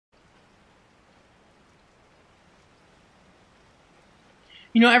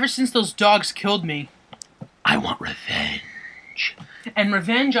You know, ever since those dogs killed me, I want revenge. And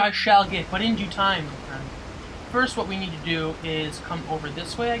revenge I shall get, but in due time, my friend. First, what we need to do is come over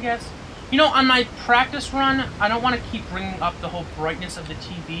this way, I guess. You know, on my practice run, I don't want to keep bringing up the whole brightness of the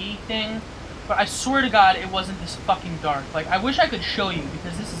TV thing, but I swear to God, it wasn't this fucking dark. Like, I wish I could show you,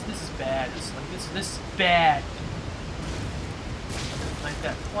 because this is bad. It's like, this is bad. Like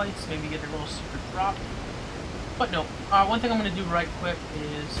that twice, maybe get a little secret drop. But no, one thing I'm going to do right quick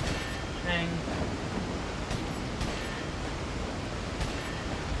is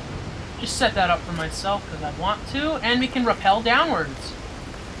just set that up for myself because I want to, and we can rappel downwards.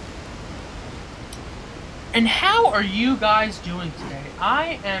 And how are you guys doing today?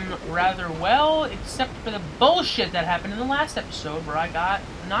 I am rather well, except for the bullshit that happened in the last episode where I got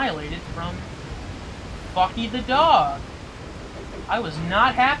annihilated from Bucky the dog. I was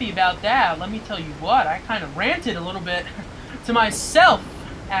not happy about that. Let me tell you what, I kind of ranted a little bit to myself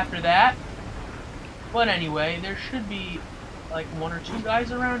after that. But anyway, there should be like one or two guys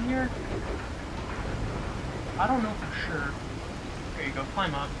around here. I don't know for sure. There you go,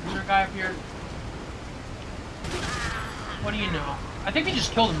 climb up. Is there a guy up here? What do you know? I think we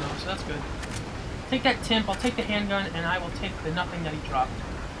just killed him though, so that's good. Take that timp, I'll take the handgun, and I will take the nothing that he dropped.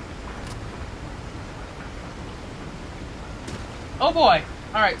 Oh boy!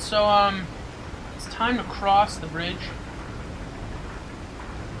 Alright, so, it's time to cross the bridge.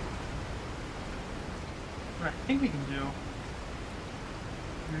 What I think we can do...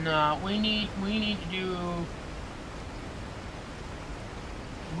 No, we need to do...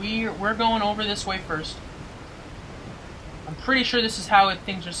 We're going over this way first. I'm pretty sure this is how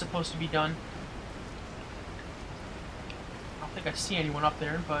things are supposed to be done. I don't think I see anyone up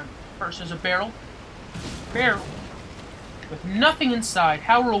there, but first there's a barrel. Barrel! With nothing inside.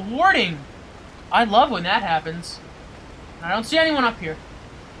 How rewarding! I love when that happens. I don't see anyone up here.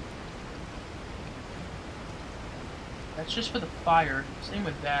 That's just for the fire. Same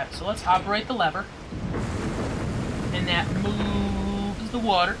with that. So let's operate the lever. And that moves the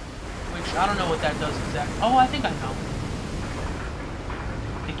water. Which, I don't know what that does exactly. Oh, I think I know.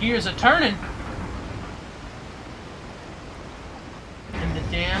 The gears are turning. And the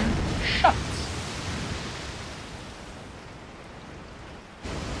dam shuts.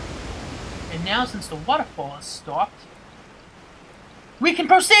 And now, since the waterfall has stopped, we can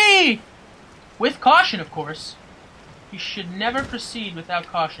proceed! With caution, of course. You should never proceed without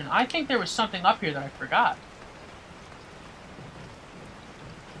caution. I think there was something up here that I forgot.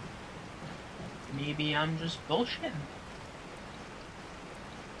 Maybe I'm just bullshitting.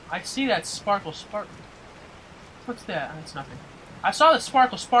 I see that sparkle. What's that? That's nothing. I saw the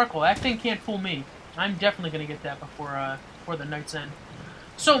sparkle. That thing can't fool me. I'm definitely going to get that before the night's end.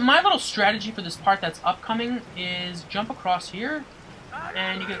 So my little strategy for this part that's upcoming is jump across here,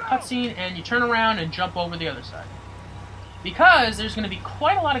 and you get a cutscene, and you turn around and jump over the other side. Because there's going to be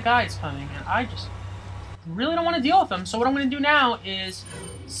quite a lot of guys coming, and I just really don't want to deal with them. So what I'm going to do now is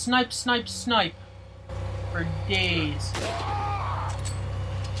snipe for days.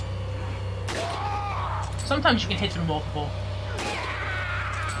 Sometimes you can hit through multiple,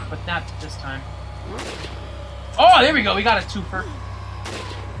 but not this time. Oh, there we go. We got a twofer.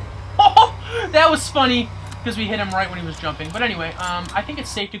 Oh, that was funny because we hit him right when he was jumping. But anyway, I think it's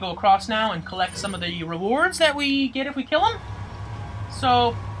safe to go across now and collect some of the rewards that we get if we kill him.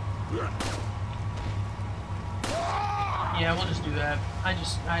 So, yeah, we'll just do that. I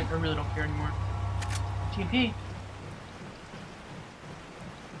really don't care anymore. TMP.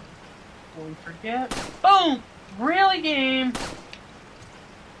 Before we forget. Boom! Really, game?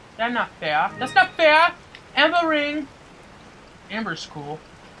 That's not fair. That's not fair! Amber ring. Amber's cool,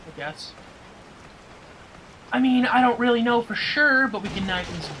 I guess. I mean, I don't really know for sure, but we can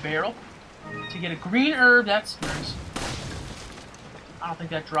knife this barrel to get a green herb. That's nice. I don't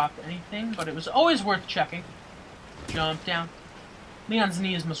think that dropped anything, but it was always worth checking. Jump down. Leon's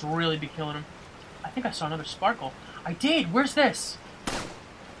knees must really be killing him. I think I saw another sparkle. I did! Where's this?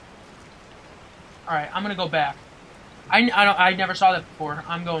 Alright, I'm gonna go back. I never saw that before.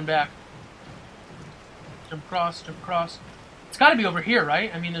 I'm going back. Jump across, jump across. It's gotta be over here, right?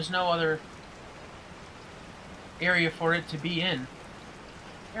 I mean, there's no other area for it to be in.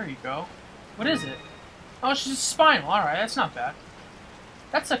 There you go. What is it? Oh, it's just spinal. Alright, that's not bad.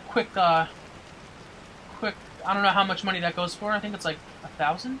 That's a quick, I don't know how much money that goes for. I think it's like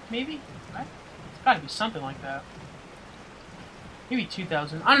 1,000, maybe? Right? It's gotta be something like that. Maybe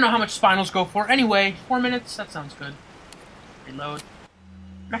 2,000. I don't know how much spinals go for. Anyway, 4 minutes. That sounds good. Reload.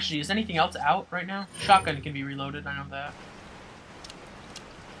 Actually, is anything else out right now? Shotgun can be reloaded. I know that.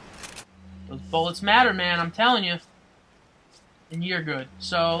 Those bullets matter, man. I'm telling you. And you're good.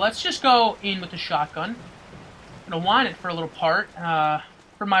 So let's just go in with the shotgun. I'm gonna want it for a little part.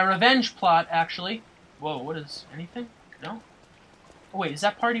 For my revenge plot, actually. Whoa, what is... anything? No? Oh, wait, is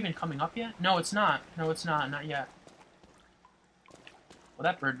that part even coming up yet? No, it's not. No, it's not. Not yet. Well,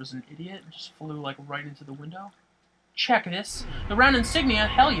 that bird was an idiot. It just flew, like, right into the window. Check this. The round insignia.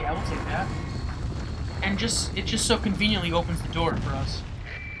 Hell yeah, we'll take that. And it just so conveniently opens the door for us.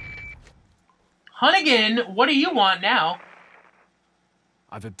 Hunnigan, what do you want now?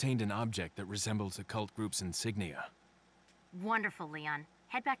 I've obtained an object that resembles a cult group's insignia. Wonderful, Leon.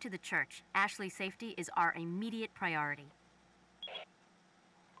 Head back to the church. Ashley's safety is our immediate priority.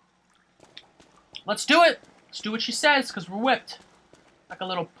 Let's do it. Let's do what she says, because we're whipped. Like a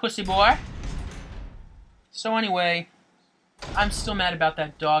little pussy boy. So anyway, I'm still mad about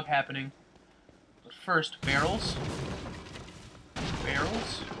that dog happening. But first, barrels.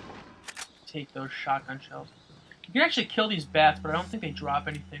 Barrels. Take those shotgun shells. You can actually kill these bats, but I don't think they drop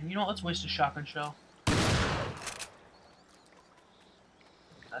anything. You know what? Let's waste a shotgun shell.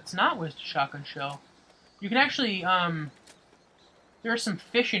 Let's not waste a shotgun shell. You can actually, there are some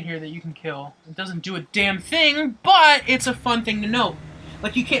fish in here that you can kill. It doesn't do a damn thing, but it's a fun thing to know.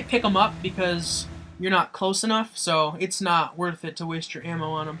 Like, you can't pick them up because you're not close enough, so it's not worth it to waste your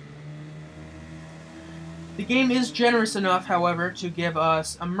ammo on them. The game is generous enough, however, to give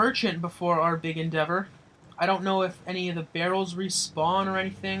us a merchant before our big endeavor. I don't know if any of the barrels respawn or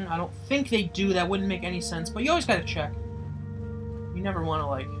anything. I don't think they do. That wouldn't make any sense, but you always gotta check. You never want to,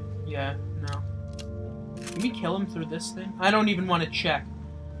 like... yeah, no. Can we kill him through this thing? I don't even want to check.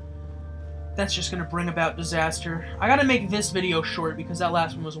 That's just gonna bring about disaster. I gotta make this video short because that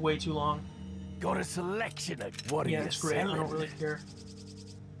last one was way too long. Got a selection of what yeah, are it's you great. selling? I don't really care.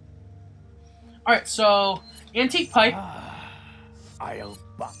 Alright, so... antique pipe.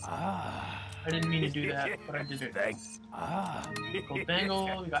 I didn't mean to do that, but I did it. Gold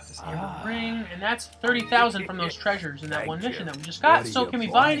bangle, we got this amber ring, and that's 30,000 from those treasures in that one mission that we just got. So can we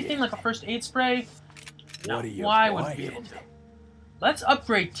buy anything like a first aid spray? No, why would we be able to? Let's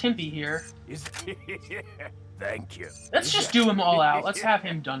upgrade Timpy here. Thank you. Let's just do him all out. Let's have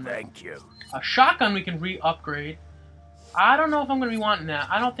him done with. Thank you. A shotgun we can re-upgrade. I don't know if I'm going to be wanting that.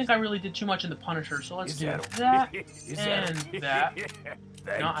 I don't think I really did too much in the Punisher, so let's do that and that.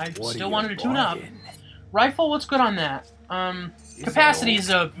 No, I still wanted to tune up. Rifle, what's good on that? Capacity is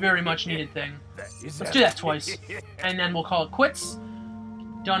a very much needed thing. Let's do that twice. And then we'll call it quits.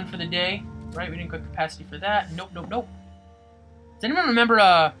 Done for the day. Right, we didn't get capacity for that. Nope, nope, nope. Does anyone remember,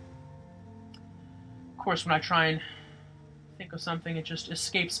 of course, when I try and think of something, it just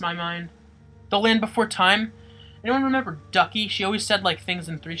escapes my mind. The Land Before Time. Anyone remember Ducky? She always said, like, things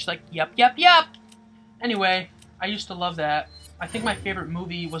in three. She's like, yep, yep, yep. Anyway, I used to love that. I think my favorite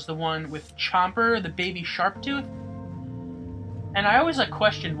movie was the one with Chomper, the baby Sharptooth. And I always, like,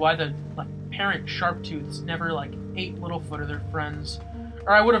 questioned why the, like, parent Sharptooths never, like, ate Littlefoot or their friends.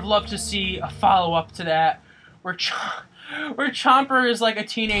 Or I would have loved to see a follow-up to that, where Chomper is, like, a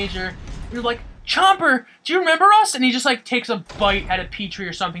teenager. And you're like, Chomper, do you remember us? And he just, like, takes a bite at a Petrie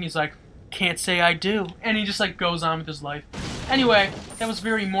or something. He's like, can't say I do. And he just, like, goes on with his life. Anyway, that was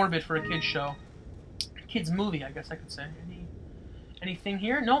very morbid for a kid's show. Kid's movie, I guess I could say. Anything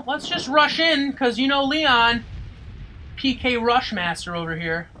here? Nope, let's just rush in, because you know Leon, PK Rushmaster over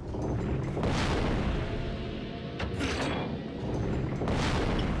here.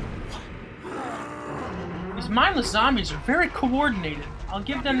 These mindless zombies are very coordinated. I'll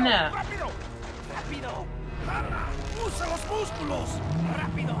give them that.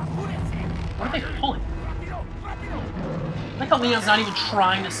 What are they pulling? I like how Leon's not even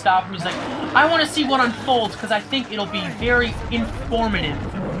trying to stop him. He's like, I want to see what unfolds because I think it'll be very informative.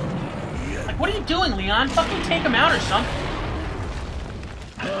 Like, what are you doing, Leon? Fucking take him out or something.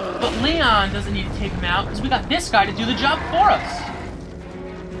 But Leon doesn't need to take him out because we got this guy to do the job for us.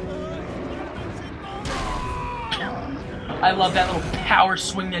 I love that little power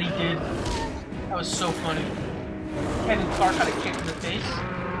swing that he did. That was so funny. Kevin Clark got a kick in the face.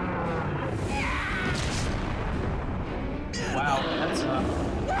 Wow,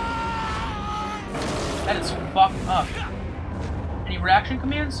 that is fucked up. Any reaction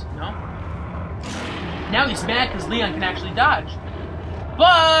commands? No. Now he's mad because Leon can actually dodge.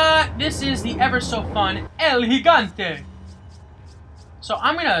 But this is the ever so fun El Gigante. So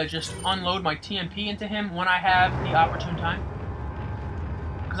I'm gonna just unload my TMP into him when I have the opportune time.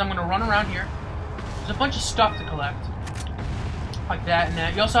 Because I'm gonna run around here. There's a bunch of stuff to collect. Like that and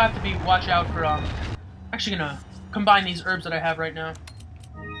that. You also have to watch out for actually gonna combine these herbs that I have right now.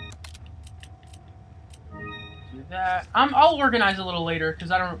 Do that. I'll organize a little later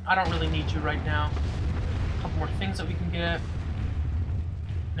because I don't really need to right now. A couple more things that we can get.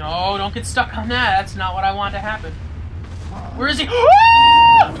 No, don't get stuck on that. That's not what I want to happen. Where is he?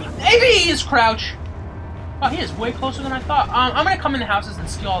 Maybe he's crouch. Oh, he is way closer than I thought. I'm gonna come in the houses and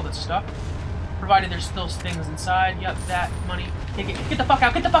steal all this stuff. Provided there's still things inside. Yep, that money. Take it. Get the fuck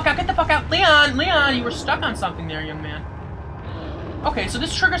out, get the fuck out, get the fuck out. Leon, you were stuck on something there, young man. Okay, so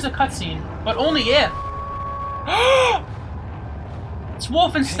this triggers a cutscene, but only if. It's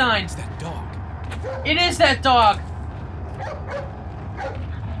Wolfenstein. Hey, it's that dog. It is that dog.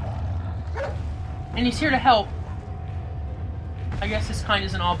 And he's here to help. I guess his kind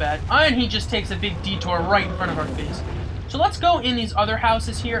isn't all bad. And he just takes a big detour right in front of our face. So let's go in these other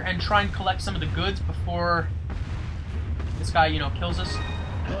houses here and try and collect some of the goods before this guy, you know, kills us.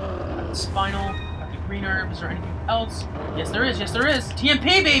 Got the spinal, got the green herb. Is there anything else? Yes, there is. Yes, there is.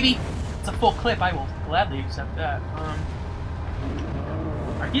 TMP, baby! It's a full clip. I will gladly accept that.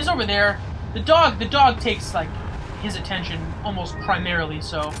 Alright, he's over there. The dog takes, like, his attention almost primarily,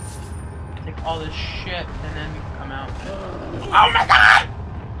 so take all this shit, and then we can come out. Oh my god!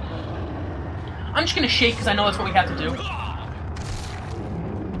 I'm just gonna shake because I know that's what we have to do.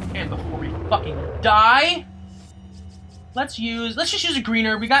 And before we fucking die, let's just use a green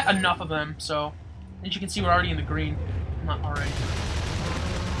herb. We got enough of them, so as you can see, we're already in the green. Not already.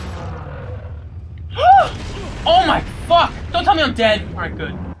 Oh my fuck! Don't tell me I'm dead. All right,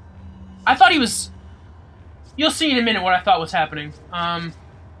 good. I thought he was. You'll see in a minute what I thought was happening. I'm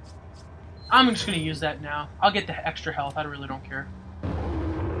just gonna use that now. I'll get the extra health. I really don't care.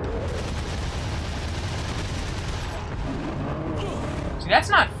 See, that's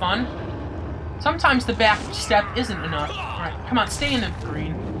not fun. Sometimes the back step isn't enough. Alright, come on, stay in the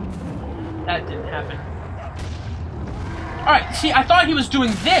green. That didn't happen. Alright, see, I thought he was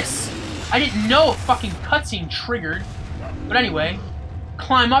doing this. I didn't know a fucking cutscene triggered. But anyway,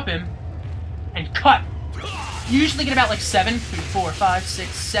 climb up him and cut. You usually get about like 7, 3, 4, 5, 6,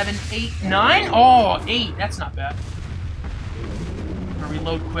 7, 8, 9? Oh, 8. That's not bad. I'm gonna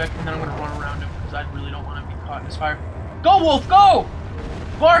reload quick and then I'm gonna run around him because I really don't want to be caught in his fire. Go, Wolf, go!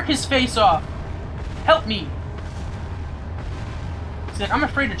 Bark his face off. Help me. See, like, I'm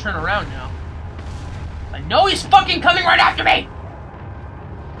afraid to turn around now. I know he's fucking coming right after me!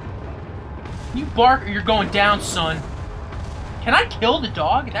 You bark or you're going down, son. Can I kill the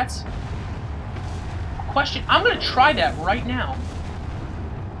dog? That's a question. I'm gonna try that right now.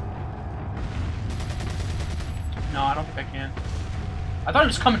 No, I don't think I can. I thought he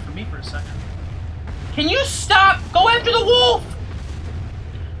was coming for me for a second. Can you stop? Go after the wolf!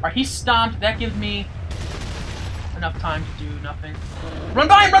 Alright, he's stomped. That gives me enough time to do nothing. Run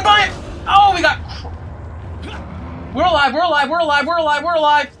by him! Run by him! Oh, we got... We're alive! We're alive! We're alive! We're alive! We're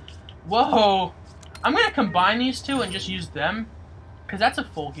alive! Whoa. I'm going to combine these two and just use them. Because that's a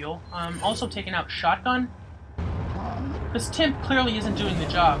full heal. Also taking out shotgun. Because Tim clearly isn't doing the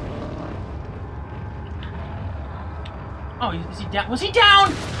job. Oh, is he down? Was he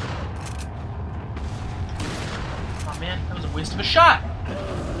down? Oh man, that was a waste of a shot.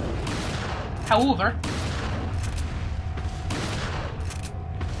 However,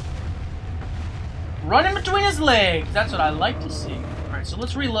 run in between his legs. That's what I like to see. Alright, so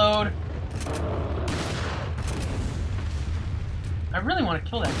let's reload. I really want to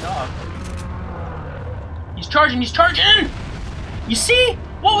kill that dog. He's charging, he's charging! You see?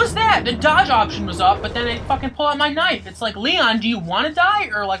 What was that? The dodge option was up, but then I fucking pull out my knife. It's like, Leon, do you want to die?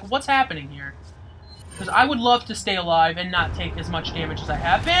 Or like, what's happening here? Because I would love to stay alive and not take as much damage as I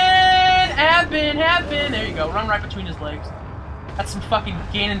have been. There you go. Run right between his legs. That's some fucking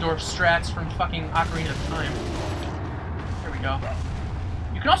Ganondorf strats from fucking Ocarina of Time. There we go.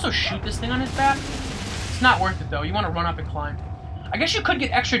 You can also shoot this thing on his back. It's not worth it, though. You want to run up and climb. I guess you could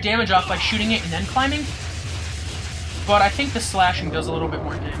get extra damage off by shooting it and then climbing. But I think the slashing does a little bit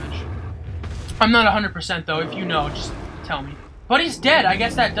more damage. I'm not 100% though. If you know, just tell me. But he's dead. I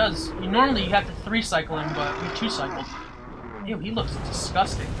guess that does. Normally you have to 3-cycle him, but we 2-cycled. Ew, he looks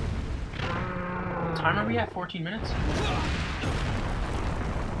disgusting. What time are we at? 14 minutes?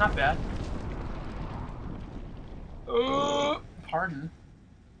 Not bad. Pardon.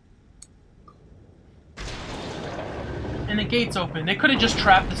 And the gate's open. They could have just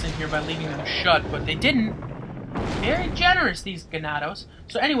trapped us in here by leaving them shut, but they didn't. Very generous, these Ganados.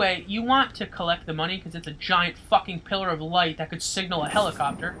 So anyway, you want to collect the money because it's a giant fucking pillar of light that could signal a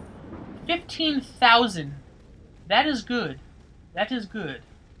helicopter. 15,000. That is good. That is good.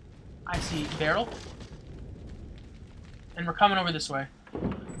 I see barrel. And we're coming over this way.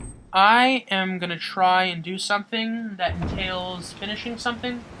 I am going to try and do something that entails finishing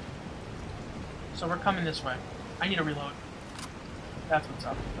something. So we're coming this way. I need to reload. That's what's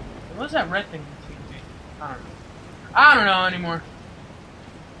up. What was that red thing? I don't know. I don't know anymore.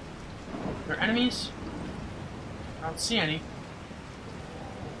 there enemies? I don't see any.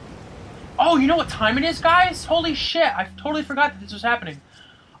 Oh, you know what time it is, guys? Holy shit, I totally forgot that this was happening.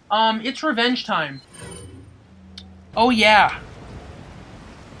 It's revenge time. Oh, yeah.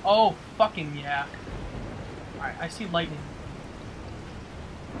 Oh, fucking yeah. Alright, I see lightning.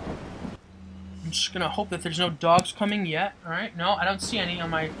 I'm just gonna hope that there's no dogs coming yet. Alright, no, I don't see any on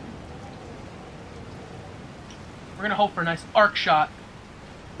my... We're gonna hope for a nice arc shot.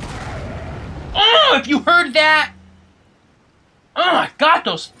 Oh, if you heard that! Oh, I got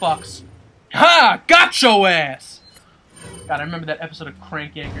those fucks! Ha! Got your ass! God, I remember that episode of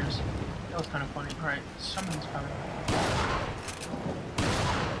Crank Yankers. That was kind of funny. Alright, someone's coming.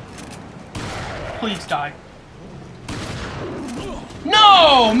 Please die.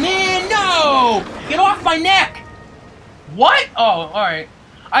 No, man, no! Get off my neck! What? Oh, alright.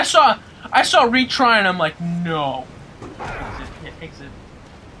 I saw retry and I'm like, no. Exit, yeah, exit.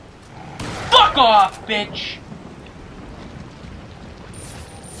 Fuck off, bitch!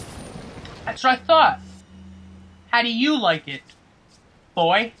 That's what I thought. How do you like it,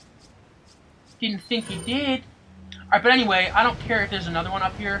 boy? Didn't think you did. Alright, but anyway, I don't care if there's another one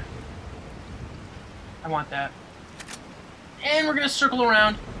up here. I want that. And we're gonna circle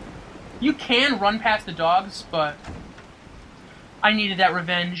around. You can run past the dogs, but I needed that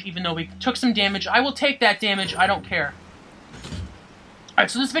revenge, even though we took some damage. I will take that damage, I don't care.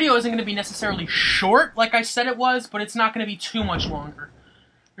 Alright, so this video isn't going to be necessarily short, like I said it was, but it's not going to be too much longer.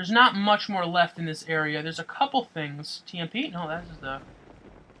 There's not much more left in this area. There's a couple things. TMP? No,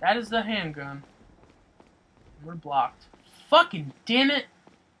 that is the handgun. We're blocked. Fucking damn it!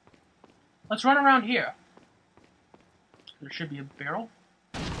 Let's run around here. There should be a barrel.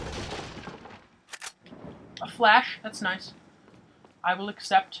 A flash, that's nice. I will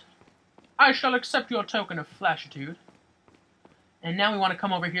accept. I shall accept your token of flashitude. And now we want to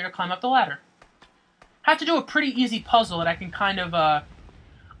come over here to climb up the ladder. I have to do a pretty easy puzzle that I can kind of,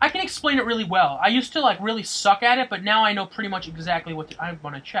 I can explain it really well. I used to, like, really suck at it, but now I know pretty much exactly what I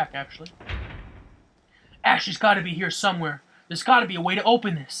want to check, actually. Ashley's got to be here somewhere. There's got to be a way to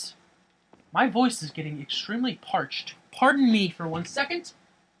open this. My voice is getting extremely parched. Pardon me for 1 second.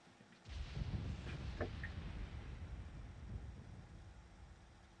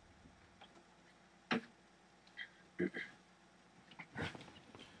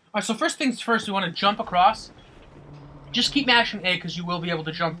 Alright, so first things first, we want to jump across. Just keep mashing A, because you will be able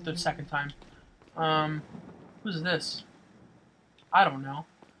to jump the second time. Who's this? I don't know.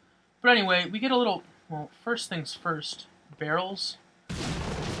 But anyway, we get a little... Well, first things first. Barrels.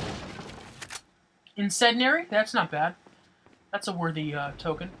 Incendiary? That's not bad. That's a worthy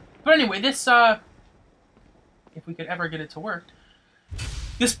token. But anyway, this, if we could ever get it to work.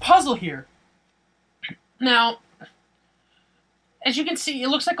 This puzzle here. Now... As you can see, it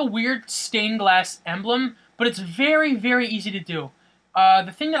looks like a weird stained glass emblem, but it's very, very easy to do.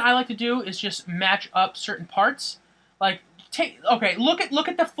 The thing that I like to do is just match up certain parts. Like, look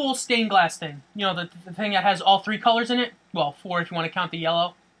at the full stained glass thing. You know, the thing that has all 3 colors in it. Well, 4 if you want to count the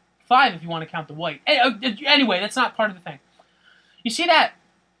yellow. 5 if you want to count the white. Anyway, that's not part of the thing. You see that?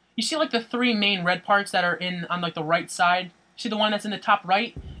 You see, like, the 3 main red parts that are on, like, the right side? See the one that's in the top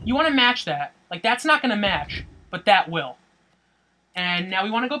right? You want to match that. Like, that's not going to match, but that will. And now we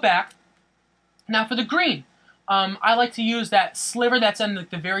want to go back. Now for the green, I like to use that sliver that's in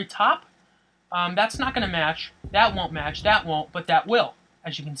the very top. That's not going to match. That won't match. That won't, but that will,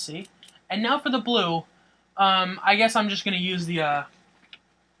 as you can see. And now for the blue, I guess I'm just going to use the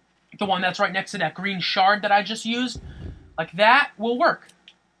one that's right next to that green shard that I just used. Like that will work.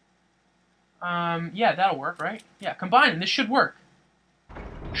 Yeah, that'll work, right? Yeah, combine them. This should work.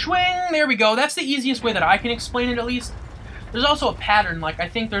 Swing! There we go. That's the easiest way that I can explain it, at least. There's also a pattern, like, I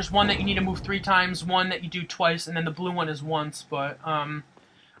think there's one that you need to move 3 times, one that you do twice, and then the blue one is once, but, I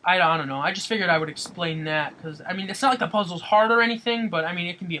don't know. I just figured I would explain that, because, I mean, it's not like the puzzle's hard or anything, but, I mean,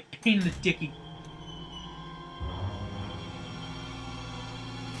 it can be a pain in the dicky.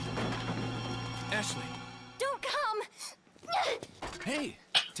 Ashley. Don't come! Hey,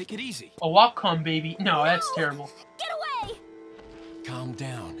 take it easy. Oh, I'll come, baby. No, that's terrible. Get away! Calm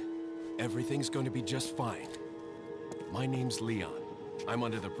down. Everything's going to be just fine. My name's Leon. I'm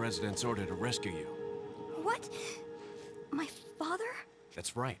under the President's order to rescue you. What? My father?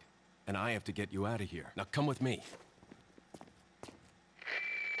 That's right. And I have to get you out of here. Now come with me.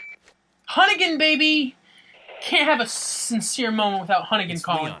 Hunnigan, baby! Can't have a sincere moment without Hunnigan It's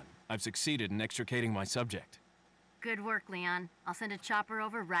calling. Leon. I've succeeded in extricating my subject. Good work, Leon. I'll send a chopper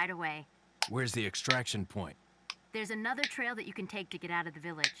over right away. Where's the extraction point? There's another trail that you can take to get out of the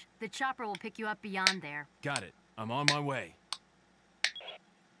village. The chopper will pick you up beyond there. Got it. I'm on my way.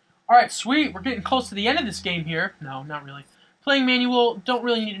 Alright, sweet. We're getting close to the end of this game here. No, not really. Playing manual, don't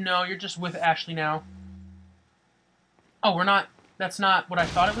really need to know. You're just with Ashley now. Oh, we're not... That's not what I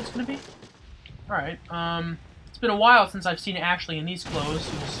thought it was going to be? Alright, it's been a while since I've seen Ashley in these clothes.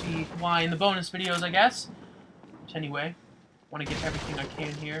 You'll see why in the bonus videos, I guess. But anyway, want to get everything I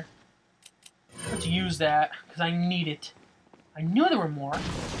can here. Let's use that, because I need it. I knew there were more.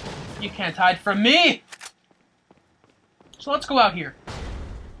 You can't hide from me! So let's go out here.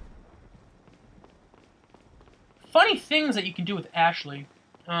 Funny things that you can do with Ashley.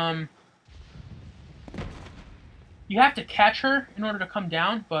 You have to catch her in order to come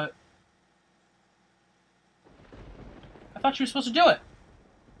down, but... I thought she was supposed to do it.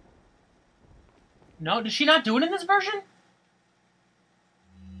 No? Did she not do it in this version?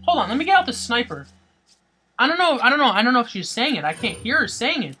 Hold on, let me get out the sniper. I don't know if she's saying it. I can't hear her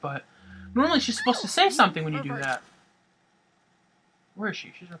saying it, but... Normally she's supposed to say something when you do that. Where is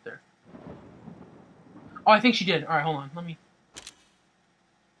she? She's up there. Oh, I think she did. Alright, hold on. Let me...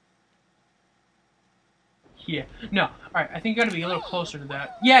 Yeah. No. Alright, I think you gotta be a little closer to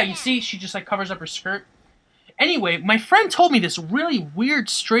that. Yeah, you see? She just, like, covers up her skirt. Anyway, my friend told me this really weird,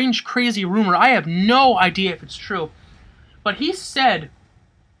 strange, crazy rumor. I have no idea if it's true. But he said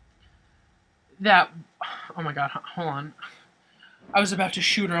that... Oh my god, hold on. I was about to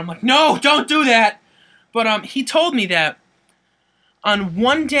shoot her. I'm like, no, don't do that! But, he told me that on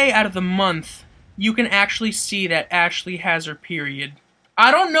one day out of the month, you can actually see that Ashley has her period.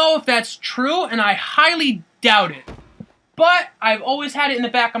 I don't know if that's true, and I highly doubt it. But I've always had it in the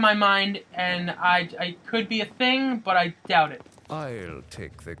back of my mind, and I could be a thing, but I doubt it. I'll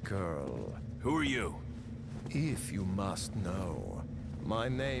take the girl. Who are you? If you must know, my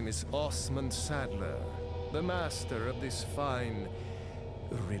name is Osman Sadler, the master of this fine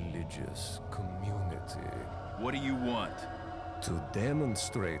religious community. What do you want? To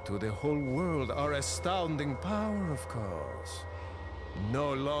demonstrate to the whole world our astounding power, of course.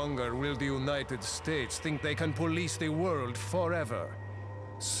 No longer will the United States think they can police the world forever.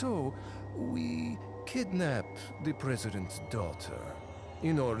 So, we kidnap the president's daughter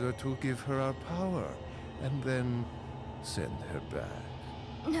in order to give her our power, and then send her back.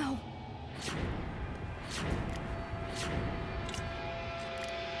 No.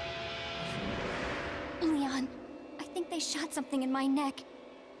 Leon, I think they shot something in my neck.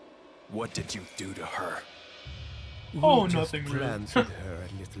 What did you do to her? Oh, We just nothing really. planted her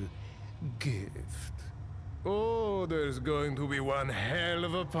a little gift. Oh, there's going to be one hell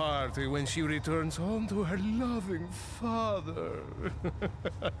of a party when she returns home to her loving father.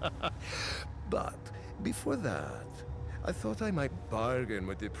 But before that, I thought I might bargain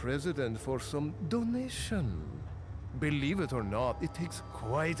with the president for some donation. Believe it or not, it takes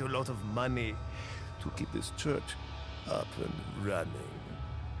quite a lot of money to keep this church up and running.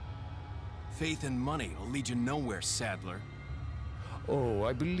 Faith and money will lead you nowhere, Sadler. Oh,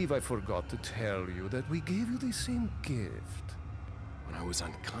 I believe I forgot to tell you that we gave you the same gift. When I was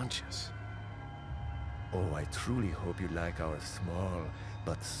unconscious. Oh, I truly hope you like our small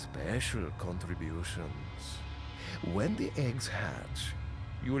but special contributions. When the eggs hatch,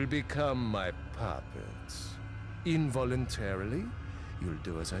 you will become my puppets. Involuntarily, you'll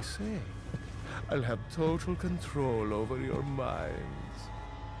do as I say. I'll have total control over your minds.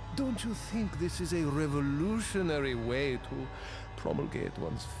 Don't you think this is a revolutionary way to promulgate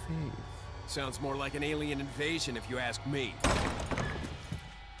one's faith? Sounds more like an alien invasion if you ask me.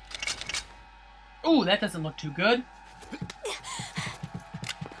 Ooh, that doesn't look too good.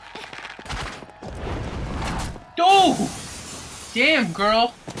 Oh! Damn,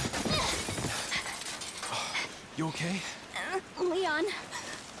 girl. You okay? Leon,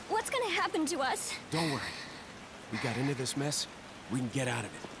 what's gonna happen to us? Don't worry. We got into this mess. We can get out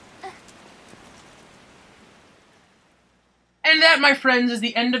of it. And that, my friends, is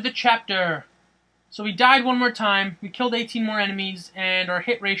the end of the chapter. So we died one more time, we killed 18 more enemies, and our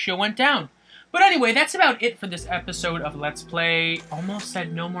hit ratio went down. But anyway, that's about it for this episode of Let's Play. Almost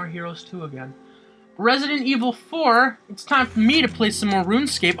said No More Heroes 2 again. Resident Evil 4, it's time for me to play some more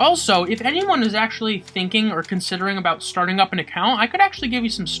RuneScape. Also, if anyone is actually thinking or considering about starting up an account, I could actually give you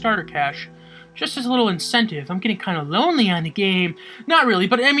some starter cash. Just as a little incentive. I'm getting kind of lonely on the game. Not really,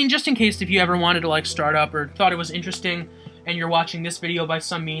 but I mean, just in case if you ever wanted to like start up or thought it was interesting and you're watching this video by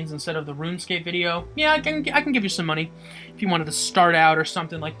some means instead of the RuneScape video, yeah, I can give you some money if you wanted to start out or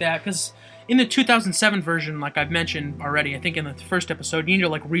something like that. Because in the 2007 version, like I've mentioned already, I think in the first episode, you need to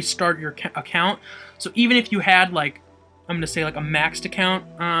like restart your account. So even if you had like, I'm going to say like a maxed account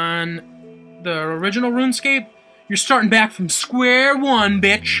on the original RuneScape, you're starting back from square one,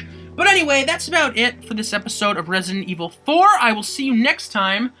 bitch. But anyway, that's about it for this episode of Resident Evil 4. I will see you next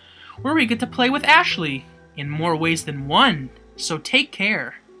time where we get to play with Ashley in more ways than one. So take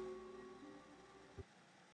care.